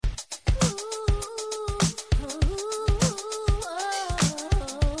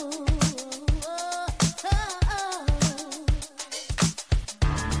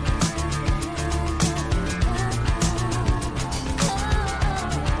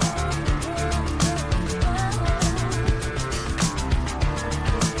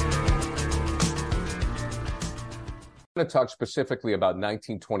going to talk specifically about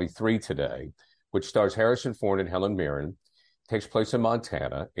 1923 today, which stars Harrison Ford and Helen Mirren. Takes place in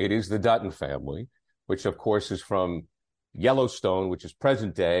Montana. It is the Dutton family, which of course is from Yellowstone, which is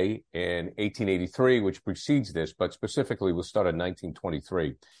present day, in 1883, which precedes this, but specifically we'll start in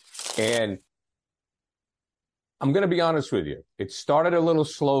 1923. And I'm going to be honest with you. It started a little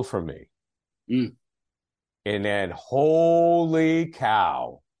slow for me. And then, holy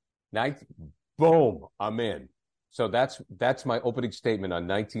cow, boom, I'm in. So that's my opening statement on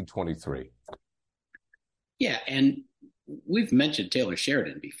 1923. Yeah, and we've mentioned Taylor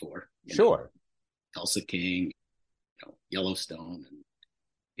Sheridan before. Sure. Tulsa King, Yellowstone,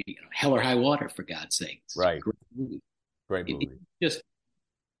 and Hell or High Water, for God's sake. Right. Great movie.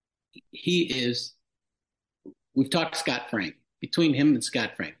 He is. We've talked Scott Frank. Between him and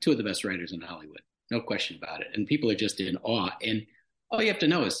Scott Frank, two of the best writers in Hollywood, no question about it. And people are just in awe. And all you have to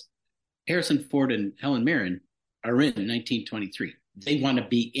know is Harrison Ford and Helen Mirren are in 1923. They want to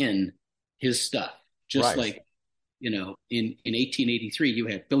be in his stuff, just like in 1883 you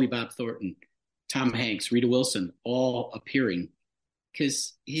had Billy Bob Thornton, Tom Hanks, Rita Wilson, all appearing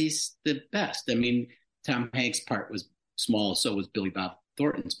because he's the best. I mean, Tom Hanks' part was small, so was Billy Bob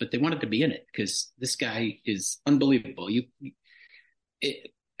Thornton's, but they wanted to be in it because this guy is unbelievable.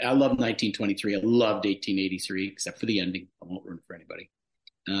 I love 1923. I loved 1883, except for the ending. I won't ruin it for anybody.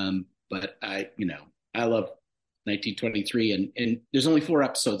 But I love 1923, and there's only 4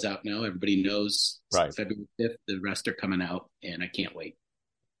 episodes out now. Everybody knows. Right. February 5th. The rest are coming out, and I can't wait.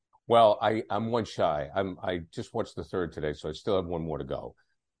 Well, I'm one shy. I just watched the 3rd today, so I still have 1 more to go.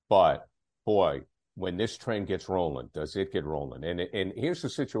 But boy, when this train gets rolling, does it get rolling? And here's the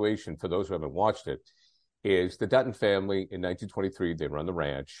situation for those who haven't watched it: is the Dutton family in 1923, they run the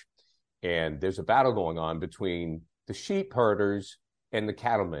ranch, and there's a battle going on between the sheep herders and the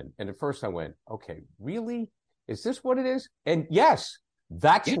cattlemen. And at first I went, okay, really? Is this what it is? And yes,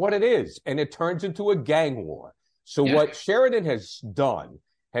 that's what it is. And it turns into a gang war. So what Sheridan has done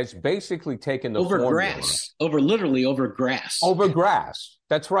has basically taken the literally over grass. Over grass.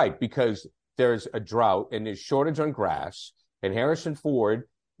 That's right, because there's a drought and there's shortage on grass, and Harrison Ford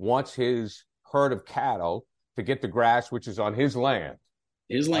wants his herd of cattle to get the grass, which is on his land.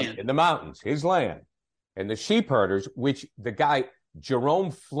 In the mountains, his land. And the sheep herders, which the guy,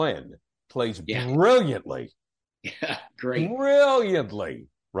 Jerome Flynn, plays brilliantly. Yeah, great. Brilliantly,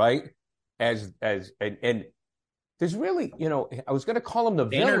 right? And there's really, I was going to call him the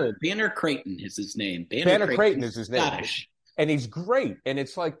villain. Banner Creighton is his name. Banner Creighton is his name. Scottish. And he's great. And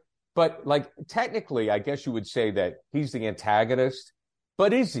it's like, but like, technically, I guess you would say that he's the antagonist.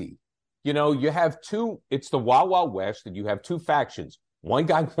 But is he? You have it's the Wild Wild West, and you have 2 factions. One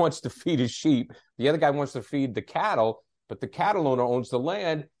guy wants to feed his sheep. The other guy wants to feed the cattle, but the cattle owner owns the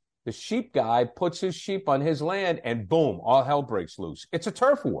land. The sheep guy puts his sheep on his land, and boom, all hell breaks loose. It's a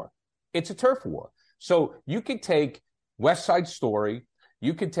turf war. So you could take West Side Story,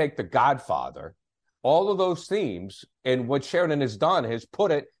 you could take The Godfather, all of those themes, and what Sheridan has done has put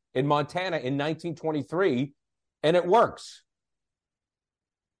it in Montana in 1923, and it works.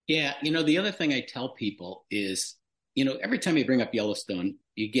 Yeah, the other thing I tell people is, every time you bring up Yellowstone,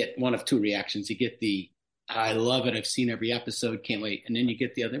 you get one of 2 reactions. You get the, I love it, I've seen every episode, can't wait. And then you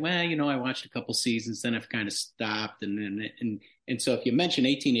get the other, I watched a couple seasons, then I've kind of stopped. And so if you mention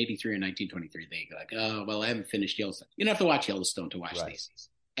 1883 or 1923, they go like, oh, well, I haven't finished Yellowstone. You don't have to watch Yellowstone to watch these.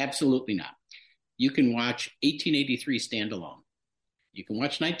 Absolutely not. You can watch 1883 standalone. You can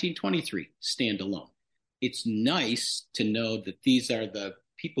watch 1923 standalone. It's nice to know that these are the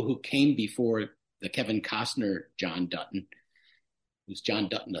people who came before the Kevin Costner John Dutton, who's John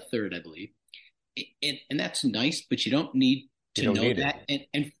Dutton III, I believe. And that's nice, but you don't need to know that.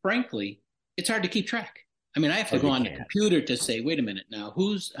 And frankly, it's hard to keep track. I mean, I have to go on the computer to say, wait a minute now,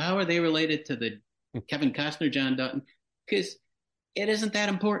 how are they related to the Kevin Costner John Dutton? Because it isn't that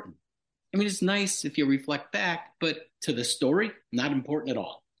important. I mean, it's nice if you reflect back, but to the story, not important at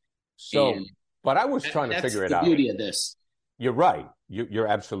all. So, but I was trying to figure it out. That's the beauty of this. You're right. You're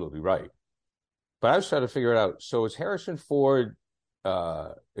absolutely right. But I was trying to figure it out. So is Harrison Ford,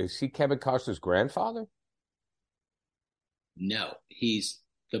 is he Kevin Costner's grandfather? No, he's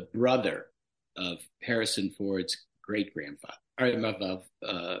the brother of Harrison Ford's great-grandfather, of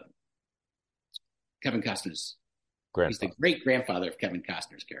Kevin Costner's grandfather. He's the great-grandfather of Kevin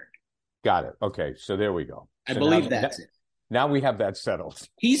Costner's character. Got it. Okay, so there we go. I believe that's it. Now we have that settled.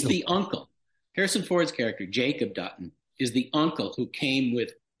 He's the uncle. Harrison Ford's character, Jacob Dutton, is the uncle who came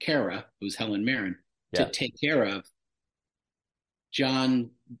with Kara, who's Helen Mirren, to take care of John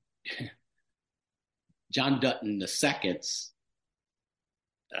Dutton II's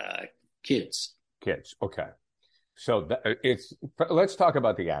kids. Okay. So let's talk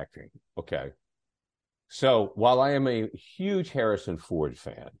about the acting. Okay. So while I am a huge Harrison Ford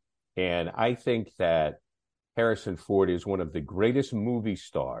fan, and I think that Harrison Ford is one of the greatest movie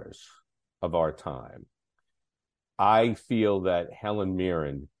stars of our time, I feel that Helen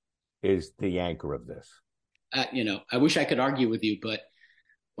Mirren is the anchor of this. I wish I could argue with you, but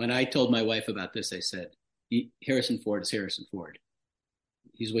when I told my wife about this, I said, Harrison Ford is Harrison Ford.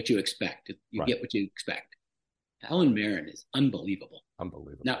 He's what you expect. You get what you expect. Helen Mirren is unbelievable.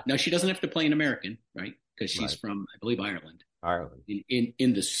 Unbelievable. Now she doesn't have to play an American, right? Because she's from, I believe, Ireland.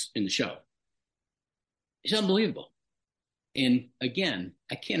 In the show. She's unbelievable. And again,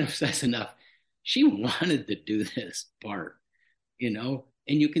 I can't emphasize enough. She wanted to do this part, and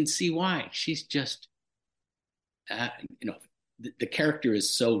you can see why. She's just, the character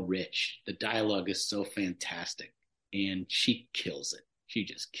is so rich. The dialogue is so fantastic, and she kills it. She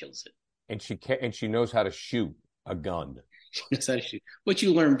just kills it. And she knows how to shoot a gun. She knows how to shoot, which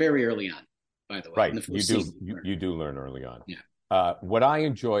you learn very early on, by the way. Right, you do learn early on. Yeah. What I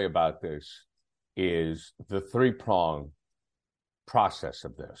enjoy about this is the three-prong process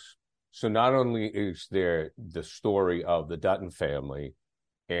of this. So not only is there the story of the Dutton family,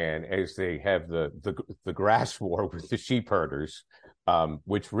 and as they have the grass war with the sheep herders,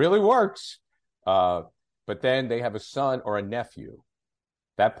 which really works, but then they have a son or a nephew.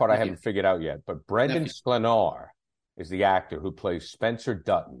 That part I haven't figured out yet. But Brendan Sklenar is the actor who plays Spencer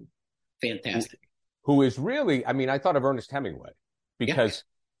Dutton. Fantastic. Who is really, I thought of Ernest Hemingway because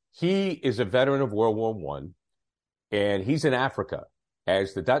he is a veteran of World War One, and he's in Africa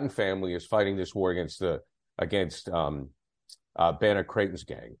as the Dutton family is fighting this war against Banner Creighton's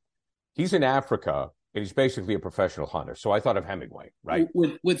gang. He's in Africa, and he's basically a professional hunter. So I thought of Hemingway, right?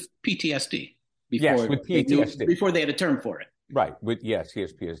 With PTSD. With PTSD. Before they had a term for it. Right. He has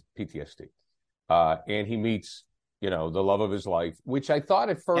PTSD. And he meets, the love of his life, which I thought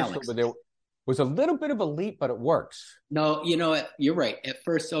at first there was a little bit of a leap, but it works. No, you're right. At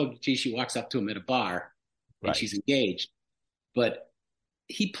first, she walks up to him at a bar and she's engaged. But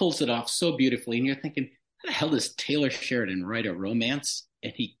he pulls it off so beautifully. And you're thinking, how the hell does Taylor Sheridan write a romance?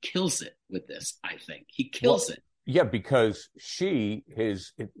 And he kills it with this, I think. He kills it. Yeah, because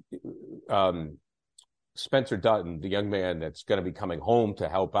Spencer Dutton, the young man that's going to be coming home to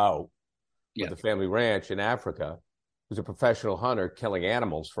help out with the family ranch in Africa, who's a professional hunter killing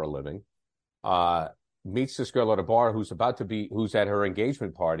animals for a living, meets this girl at a bar who's at her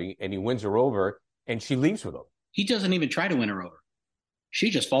engagement party, and he wins her over, and she leaves with him. He doesn't even try to win her over. She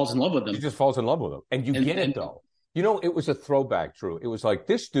just falls in love with him. She just falls in love with him. And get it, though. It was a throwback, Drew. It was like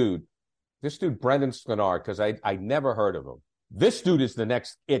this dude, Brendan Sklenar, because I never heard of him. This dude is the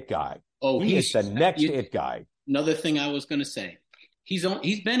next it guy. Oh, he's the next it guy. Another thing I was going to say, he's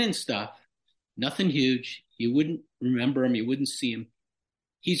been in stuff, nothing huge. You wouldn't remember him. You wouldn't see him.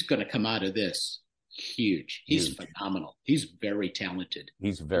 He's going to come out of this huge. He's phenomenal. He's very talented.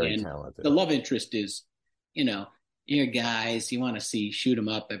 He's very talented. The love interest is, you're guys, you want to shoot him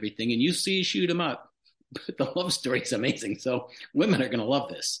up, everything, and you see shoot him up. But the love story is amazing. So women are going to love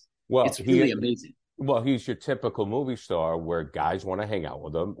this. Well, it's really amazing. Well, he's your typical movie star where guys want to hang out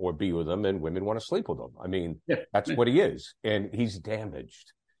with him or be with him and women want to sleep with him. That's what he is. And he's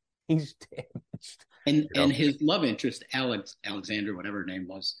damaged. He's damaged. And his love interest, Alexander, whatever her name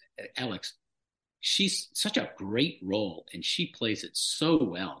was, Alex, she's such a great role and she plays it so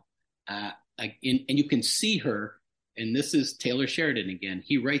well. And you can see her, and this is Taylor Sheridan again.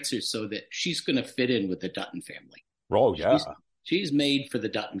 He writes her so that she's going to fit in with the Dutton family. Oh, yeah. She's made for the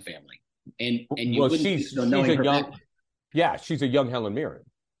Dutton family. And she's a young Helen Mirren.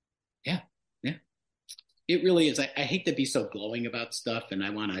 Yeah. It really is. I hate to be so glowing about stuff, and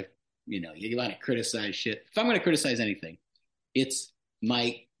I want to, you want to criticize shit. If I'm going to criticize anything, it's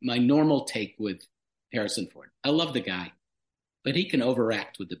my normal take with Harrison Ford. I love the guy, but he can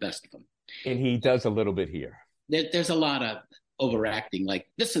overact with the best of them. And he does a little bit here. There's a lot of overacting. Like,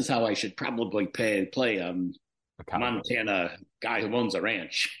 this is how I should probably play a Montana guy who owns a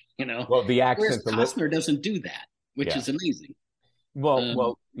ranch. Well, the accent. Whereas Costner doesn't do that, which is amazing.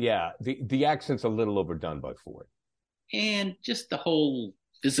 Well, the accent's a little overdone by Ford, and just the whole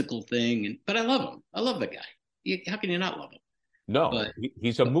physical thing. But I love him. I love the guy. How can you not love him? No,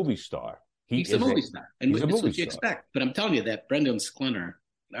 he's a movie star. He's a movie star, and it's what you expect. But I'm telling you that Brendan Sklenar,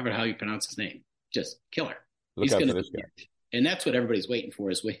 whatever how you pronounce his name, just killer. He's going to this guy, and that's what everybody's waiting for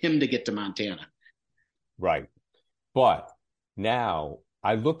is with him to get to Montana. Right, but now.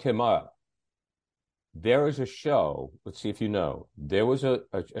 I looked him up. There is a show. Let's see if you know. There was a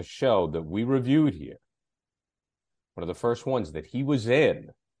show that we reviewed here. One of the first ones that he was in.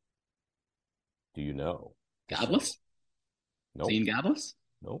 Do you know? Godless? Nope. Seeing Gabos?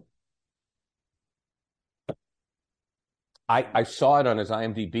 Nope. I saw it on his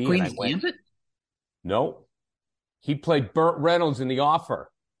IMDb and I Queen's went, Gambit? no. He played Burt Reynolds in The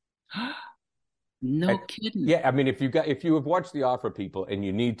Offer. No kidding. Yeah, I mean, if you have watched The Offer, people, and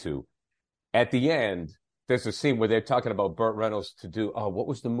you need to, at the end, there's a scene where they're talking about Burt Reynolds to do, what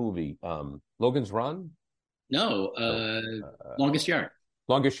was the movie? Logan's Run? No, Longest Yard.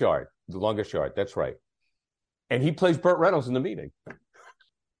 Longest Yard. The Longest Yard. That's right. And he plays Burt Reynolds in the meeting.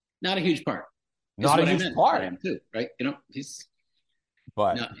 Not a huge part. Not a huge part. Too, right? He's.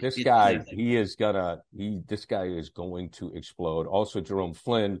 But no, this guy is going to explode. Also, Jerome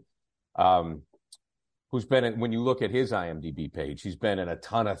Flynn, who's been in, when you look at his IMDb page, he's been in a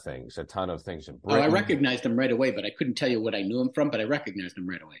ton of things in Britain. I recognized him right away, but I couldn't tell you what I knew him from, but I recognized him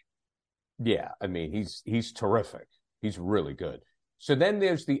right away. Yeah, I mean, he's terrific. He's really good. So then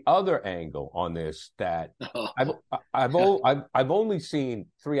there's the other angle on this that I've only seen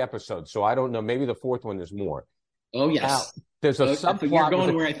 3 episodes, so I don't know. Maybe the 4th one there's more. Oh yes, now, there's a subplot. You're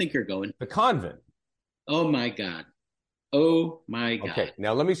going where I think you're going. The convent. Oh my God. Oh my God. Okay,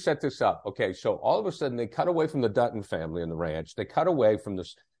 now let me set this up. Okay, so all of a sudden they cut away from the Dutton family and the ranch. They cut away from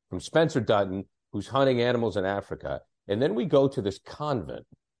Spencer Dutton, who's hunting animals in Africa, and then we go to this convent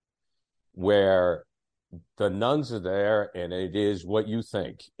where the nuns are there, and it is what you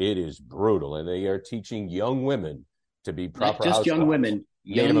think. It is brutal, and they are teaching young women to be proper. Not just young women,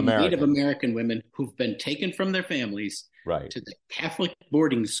 Native American women who've been taken from their families to the Catholic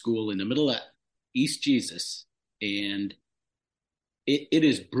boarding school in the middle of East Jesus, and it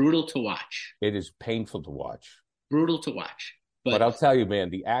is brutal to watch. It is painful to watch. Brutal to watch. But I'll tell you, man,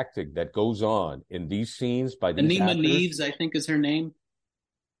 the acting that goes on in these scenes by these Anima actors, Neves, I think is her name.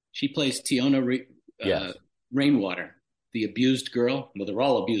 She plays Tiona Rainwater, the abused girl. Well, they're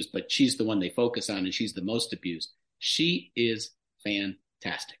all abused, but she's the one they focus on, and she's the most abused. She is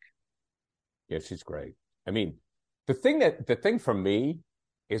fantastic. Yeah, she's great. I mean, the thing for me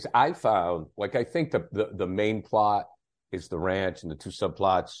is I found, like, I think the main plot is the ranch and the 2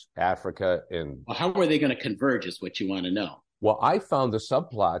 subplots, Africa and. Well, how are they going to converge is what you want to know. Well, I found the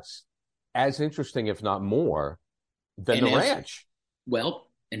subplots as interesting, if not more, than the ranch. Well,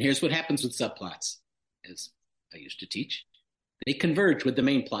 and here's what happens with subplots, as I used to teach. They converge with the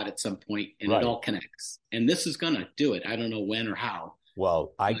main plot at some point, and it all connects. And this is going to do it. I don't know when or how.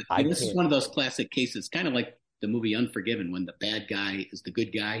 Well, this is one of those classic cases, kind of like the movie Unforgiven, when the bad guy is the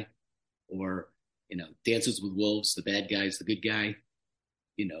good guy, or, Dances with Wolves, the bad guy is the good guy.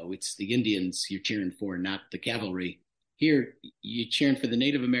 It's the Indians you're cheering for, not the cavalry. Here, you're cheering for the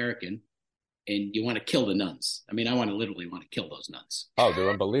Native American, and you want to kill the nuns. I mean, I literally want to kill those nuns. Oh, they're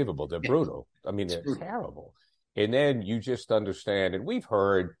unbelievable. They're brutal. I mean, it's terrible. And then you just understand, and we've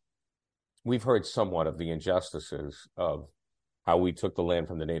heard somewhat of the injustices of how we took the land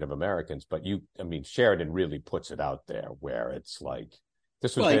from the Native Americans, but Sheridan really puts it out there where it's like,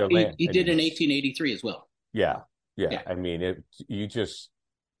 this was their land. He did in 1883 as well. Yeah. I mean, you just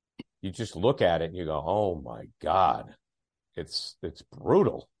look at it and you go, oh my God, it's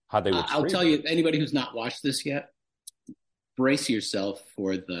brutal how they were treated. I'll tell you, anybody who's not watched this yet, brace yourself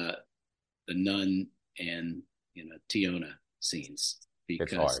for the nun and Tiona scenes,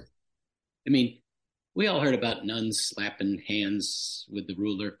 because it's hard. I mean, we all heard about nuns slapping hands with the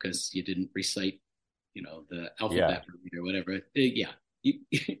ruler because you didn't recite, the alphabet or whatever.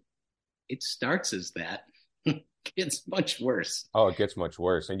 It starts as that. It's much worse. Oh, it gets much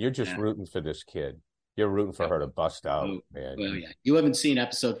worse, and you're just rooting for this kid. You're rooting for her to bust out, man. Well, yeah. You haven't seen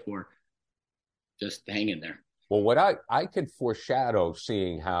episode 4. Just hang in there. Well, what I could foreshadow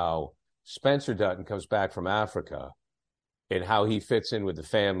seeing how Spencer Dutton comes back from Africa and how he fits in with the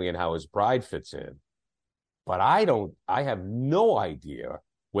family and how his bride fits in. But I have no idea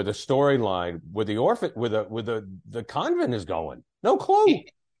where the storyline, where the convent is going. No clue.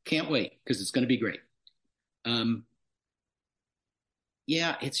 Can't wait, because it's going to be great.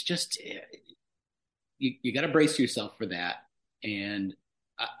 It's just, you got to brace yourself for that. And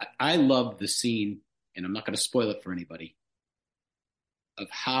I love the scene, and I'm not going to spoil it for anybody, of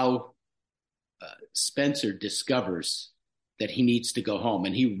how Spencer discovers that he needs to go home,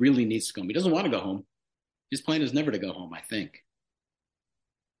 and he really needs to go home. He doesn't want to go home. His plan is never to go home, I think.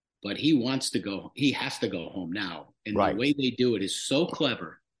 But he wants to go. He has to go home now. And the way they do it is so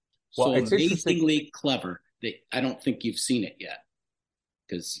clever, so amazingly clever, that I don't think you've seen it yet.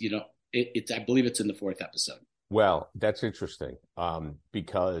 Because, I believe it's in the 4th episode. Well, that's interesting,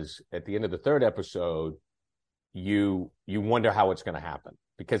 because at the end of the 3rd episode, you wonder how it's going to happen,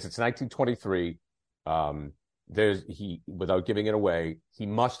 because it's 1923. Without giving it away, he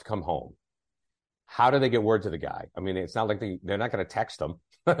must come home. how do they get word to the guy? I mean, it's not like they're not going to text him.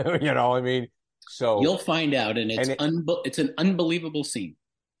 You know, I mean, so you'll find out, and it's an unbelievable scene,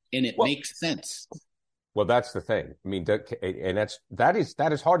 and it makes sense. Well, that's the thing. I mean, and that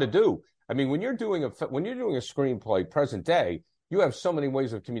is hard to do. I mean, when you're doing a screenplay present day, you have so many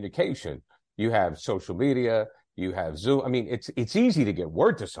ways of communication. You have social media, you have Zoom. I mean, it's easy to get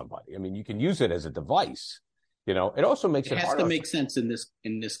word to somebody. I mean, you can use it as a device. You know, it also makes it has harder. To make sense in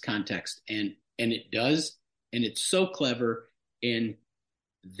this context, and it does, and it's so clever, and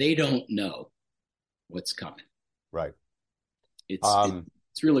they don't know what's coming. Right.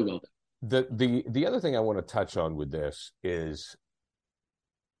 It's really well done. The other thing I want to touch on with this is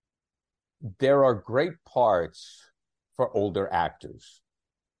there are great parts for older actors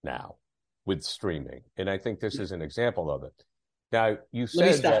now with streaming, and I think this is an example of it. Now, you said,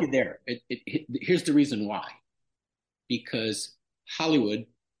 let me stop you there. Here's the reason why. Because Hollywood,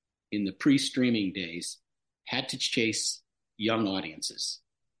 in the pre-streaming days, had to chase young audiences.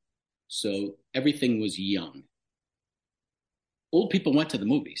 So everything was young. Old people went to the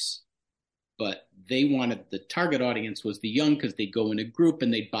movies, but the target audience was the young, because they'd go in a group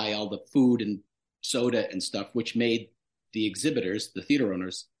and they'd buy all the food and soda and stuff, which made the exhibitors, the theater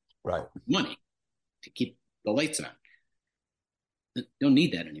owners, money to keep the lights on. They don't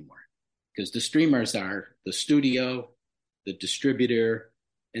need that anymore, because the streamers are the studio, the distributor,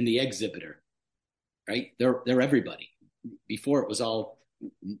 and the exhibitor, right? They're everybody. Before it was all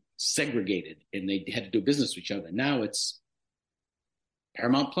segregated and they had to do business with each other. Now it's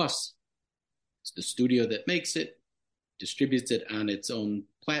Paramount Plus. It's the studio that makes it, distributes it on its own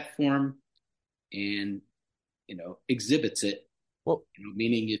platform, and exhibits it. Well,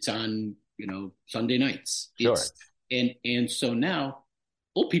 meaning it's on Sunday nights. Sure. And so now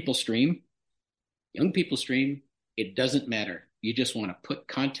old people stream, young people stream. It doesn't matter. You just want to put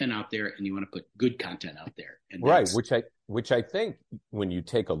content out there, and you want to put good content out there. And right, which I think when you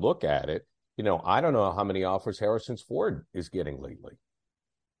take a look at it, I don't know how many offers Harrison Ford is getting lately.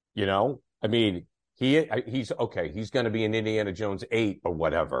 I mean, he's okay. He's going to be in Indiana Jones 8 or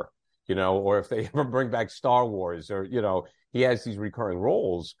whatever, or if they ever bring back Star Wars, or he has these recurring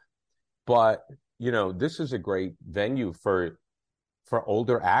roles. But this is a great venue for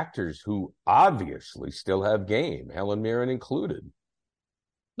older actors who obviously still have game, Helen Mirren included.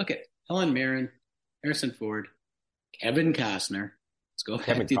 Look at Helen Mirren, Harrison Ford, Kevin Costner. Let's go.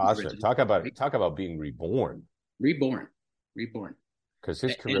 Kevin Costner. Talk about being reborn. Reborn. Because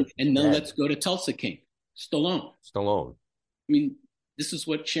his career. And then let's go to Tulsa King, Stallone. I mean, this is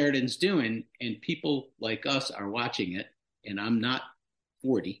what Sheridan's doing, and people like us are watching it. And I'm not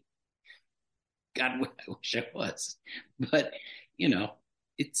 40. God, I wish I was, but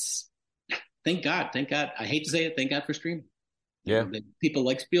it's thank God. I hate to say it. Thank God for streaming. Yeah. People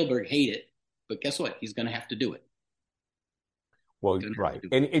like Spielberg hate it, but guess what? He's going to have to do it. Well, right.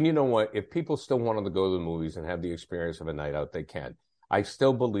 And you know what? If people still wanted to go to the movies and have the experience of a night out, they can. I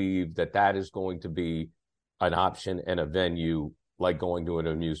still believe that is going to be an option and a venue like going to an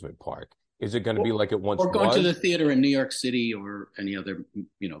amusement park. Is it going to be like it once was? Or going to the theater in New York City or any other,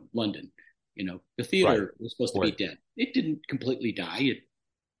 London. The theater was supposed to be dead. It didn't completely die.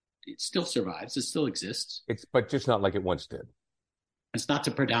 It still survives. It still exists. But just not like it once did. It's not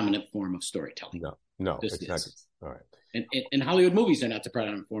the predominant form of storytelling. No, it's not. All right. And Hollywood movies are not the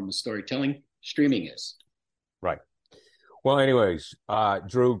predominant form of storytelling. Streaming is. Right. Well, anyways,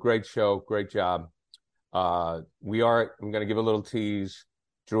 Drew, great show. Great job. I'm going to give a little tease.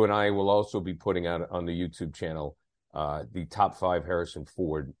 Drew and I will also be putting out on the YouTube channel the top 5 Harrison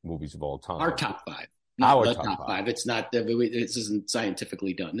Ford movies of all time. Our top 5. Our top 5. It's not. This isn't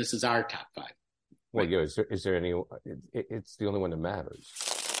scientifically done. This is our top 5. Well, yeah. Is there any? It's the only one that matters.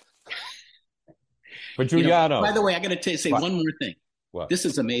 But Yanno. By the way, I got to say one more thing. What? This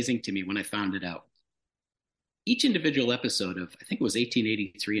is amazing to me when I found it out. Each individual episode of, I think it was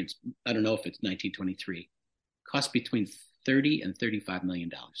 1883, and I don't know if it's 1923, cost between $30 and $35 million.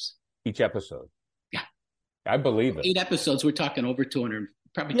 Each episode. Yeah. I believe it. 8 episodes, we're talking over 200,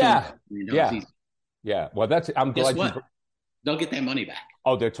 probably $200 million easy. Yeah. Well, I'm glad they'll get that money back.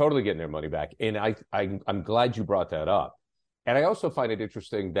 Oh, they're totally getting their money back. And I'm glad you brought that up. And I also find it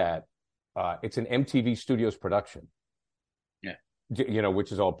interesting that it's an MTV Studios production. Yeah.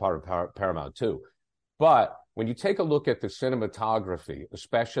 Which is all part of Paramount too. But when you take a look at the cinematography,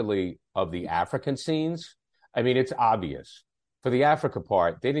 especially of the African scenes, I mean, it's obvious. For the Africa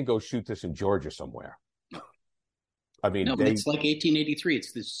part, they didn't go shoot this in Georgia somewhere. I mean, but it's like 1883.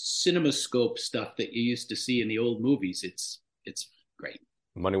 It's the CinemaScope stuff that you used to see in the old movies. It's great.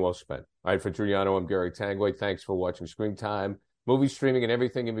 Money well spent. All right, for Yanno, I'm Gary Tanguay. Thanks for watching Screentime, movie streaming, and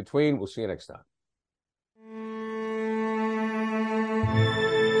everything in between. We'll see you next time.